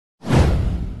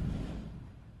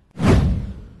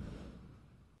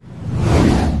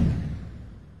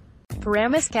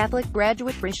Paramus Catholic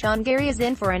graduate Rashan Gary is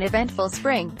in for an eventful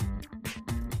spring.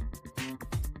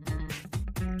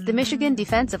 The Michigan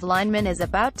defensive lineman is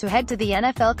about to head to the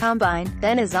NFL Combine,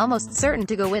 then is almost certain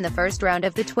to go in the first round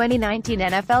of the 2019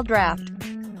 NFL Draft.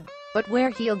 But where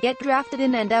he'll get drafted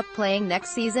and end up playing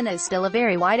next season is still a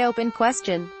very wide-open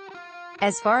question.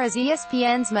 As far as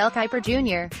ESPN's Kiper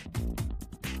Jr.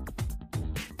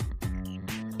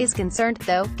 is concerned,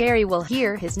 though, Gary will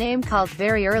hear his name called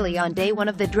very early on day one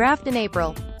of the draft in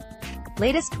April.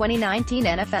 Latest 2019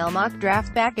 NFL mock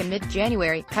draft back in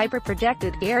mid-January, Kiper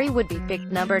projected Gary would be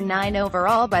picked number 9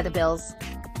 overall by the Bills.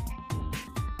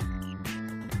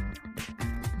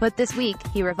 But this week,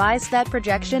 he revised that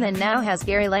projection and now has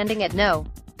Gary landing at no.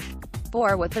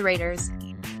 4 with the Raiders.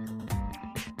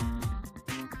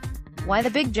 Why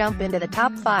the big jump into the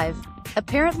top 5?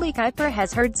 Apparently Kiper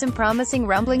has heard some promising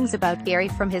rumblings about Gary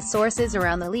from his sources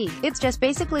around the league. It's just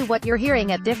basically what you're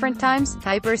hearing at different times,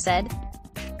 Kiper said.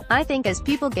 I think as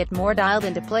people get more dialed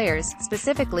into players,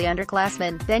 specifically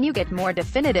underclassmen, then you get more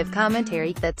definitive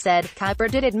commentary. That said, Kiper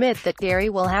did admit that Gary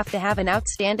will have to have an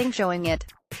outstanding showing at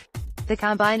the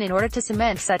Combine in order to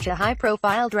cement such a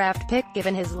high-profile draft pick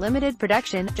given his limited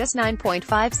production, just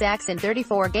 9.5 sacks in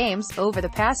 34 games, over the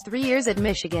past 3 years at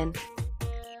Michigan.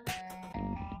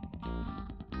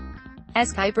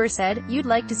 As Kiper said, you'd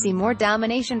like to see more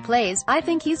domination plays. I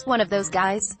think he's one of those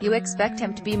guys. You expect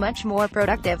him to be much more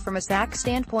productive from a sack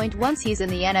standpoint once he's in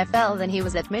the NFL than he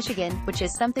was at Michigan, which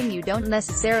is something you don't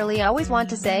necessarily always want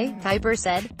to say, Kiper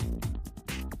said.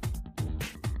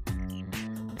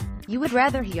 You would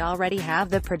rather he already have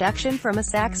the production from a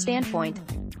sack standpoint.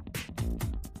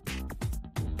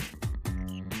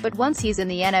 But once he's in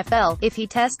the NFL, if he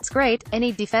tests great,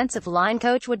 any defensive line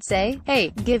coach would say,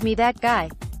 hey, give me that guy.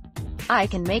 I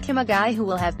can make him a guy who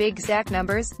will have big sack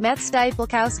numbers. Matt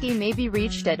Stypulkowski may be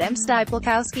reached at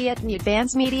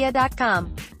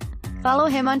mstypulkowski@newadvancemedia.com. Follow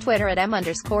him on Twitter at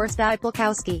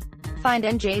m_Stypulkowski. Find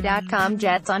NJ.com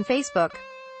Jets on Facebook.